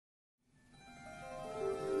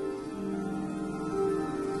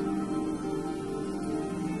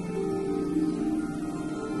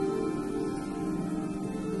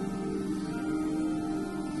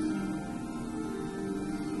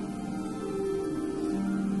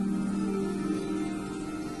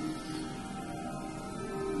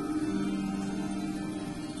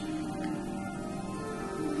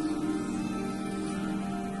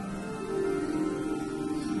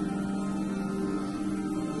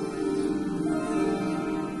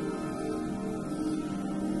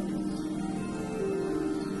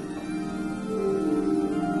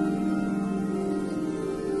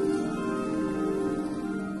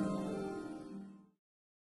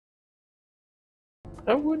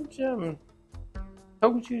How would how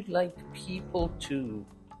would you like people to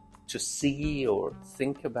see or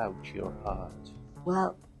think about your art?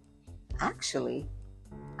 Well, actually,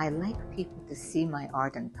 I like people to see my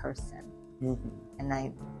art in person. And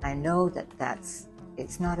I know that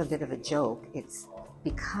it's not a bit of a joke. It's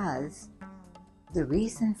because the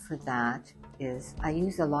reason for that is I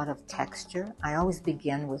use a lot of texture. I always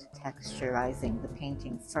begin with texturizing the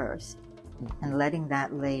painting first and letting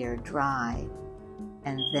that layer dry.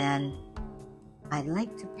 And then I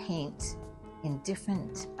like to paint in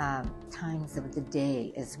different times of the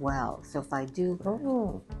day as well. So if I do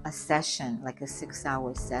a session, like a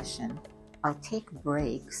 6-hour session, I'll take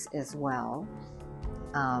breaks as well.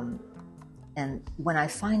 And when I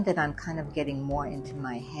find that I'm kind of getting more into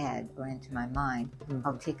my head or into my mind,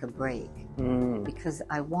 I'll take a break because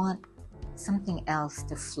I want something else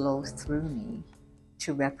to flow through me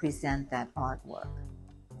to represent that artwork.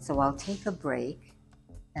 So I'll take a break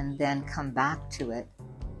and then come back to it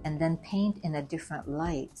and then paint in a different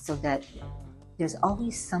light so that there's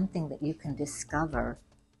always something that you can discover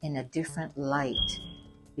in a different light,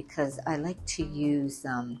 because I like to use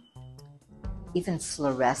even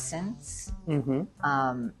fluorescence, and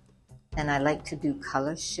I like to do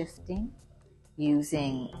color shifting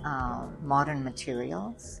using modern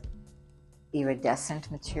materials, iridescent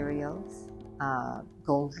materials,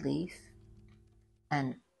 gold leaf,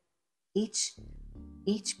 and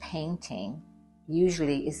each painting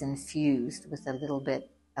usually is infused with a little bit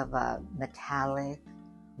of a metallic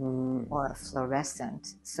or a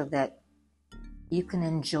fluorescent so that you can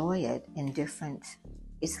enjoy it in different,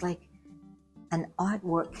 it's like an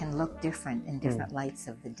artwork can look different in different lights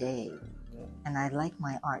of the day. And I like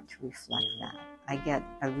my art to reflect that. I get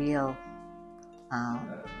a real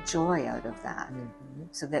joy out of that.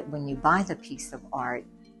 So that when you buy the piece of art,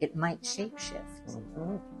 it might shapeshift.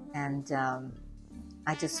 And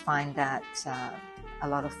I just find that a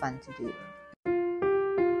lot of fun to do.